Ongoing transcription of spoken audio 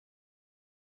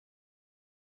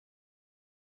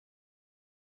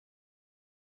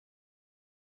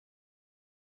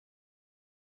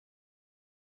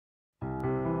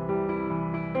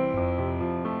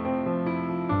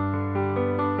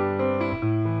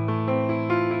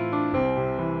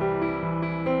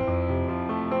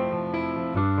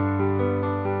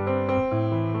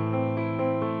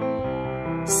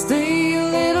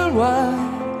while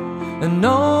and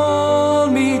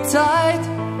hold me tight.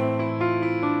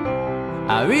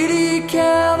 I really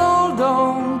can't hold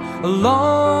on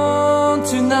alone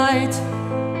tonight.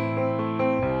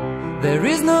 There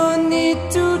is no need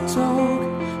to talk,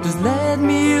 just let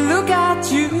me look at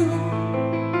you.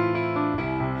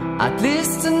 At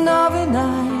least another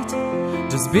night,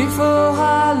 just before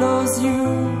I lose you.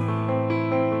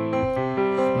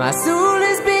 My soul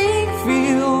is being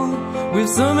filled with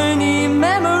so many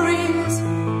memories,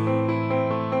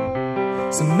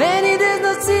 so many days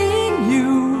not seeing you.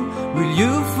 Will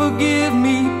you forgive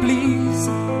me, please?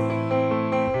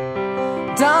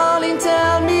 Darling,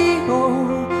 tell me, oh,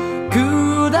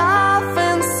 could I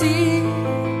fancy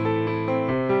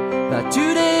that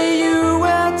today you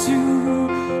were to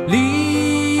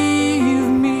leave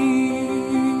me?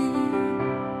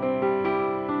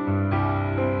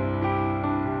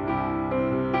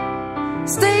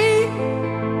 Stay,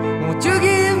 won't you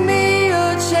give me a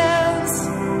chance?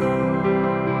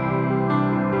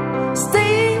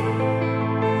 Stay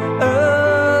a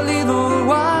little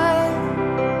while.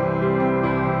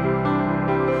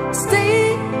 Stay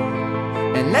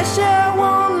and let's share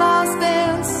one last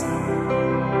dance.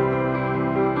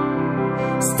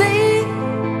 Stay,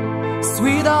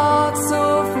 sweetheart, so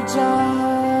fragile.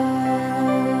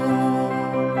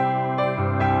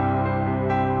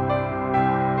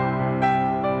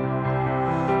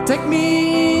 Take me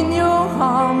in your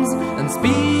arms and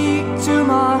speak to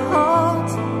my heart,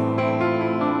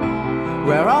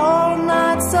 where all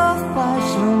nights of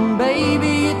passion,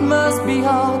 baby, it must be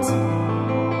hot.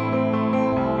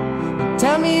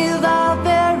 Tell me that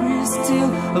there is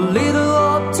still a little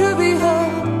hope to be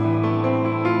heard.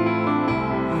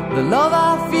 The love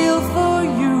I feel for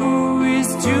you is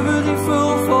too beautiful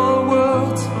for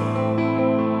words.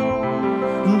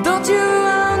 Don't you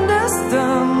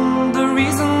understand the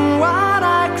reason why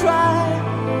I cry?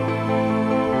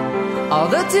 All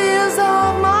the tears of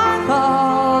my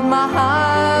heart, my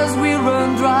eyes will run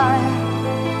dry.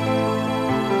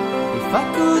 If I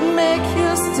could make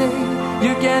you stay,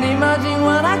 you can imagine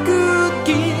what I could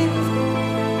give.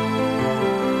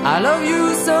 I love you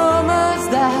so much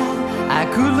that I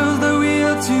could lose the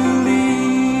will to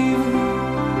leave.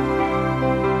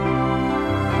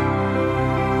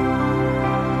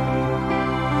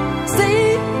 Stay,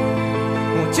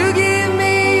 won't you give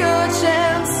me a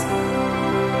chance?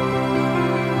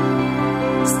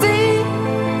 Stay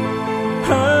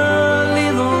a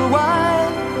little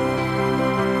while.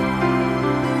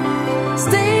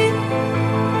 Stay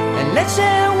and let's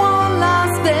share one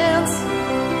last dance.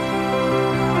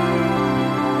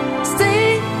 Stay,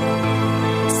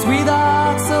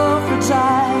 sweetheart, so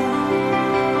fragile.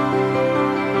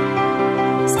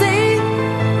 Stay,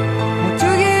 won't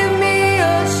you give me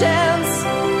a chance?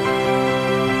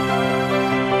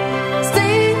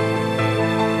 Stay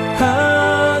a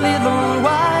little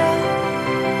while.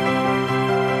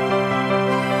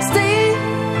 Stay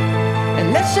and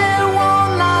let's share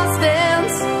one last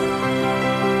dance.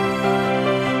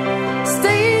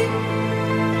 Stay,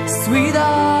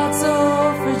 sweetheart, so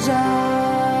fragile.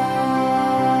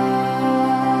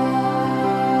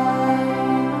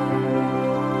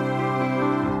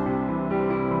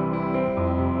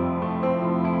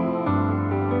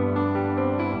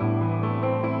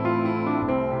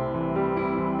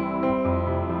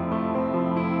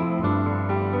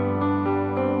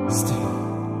 Stay.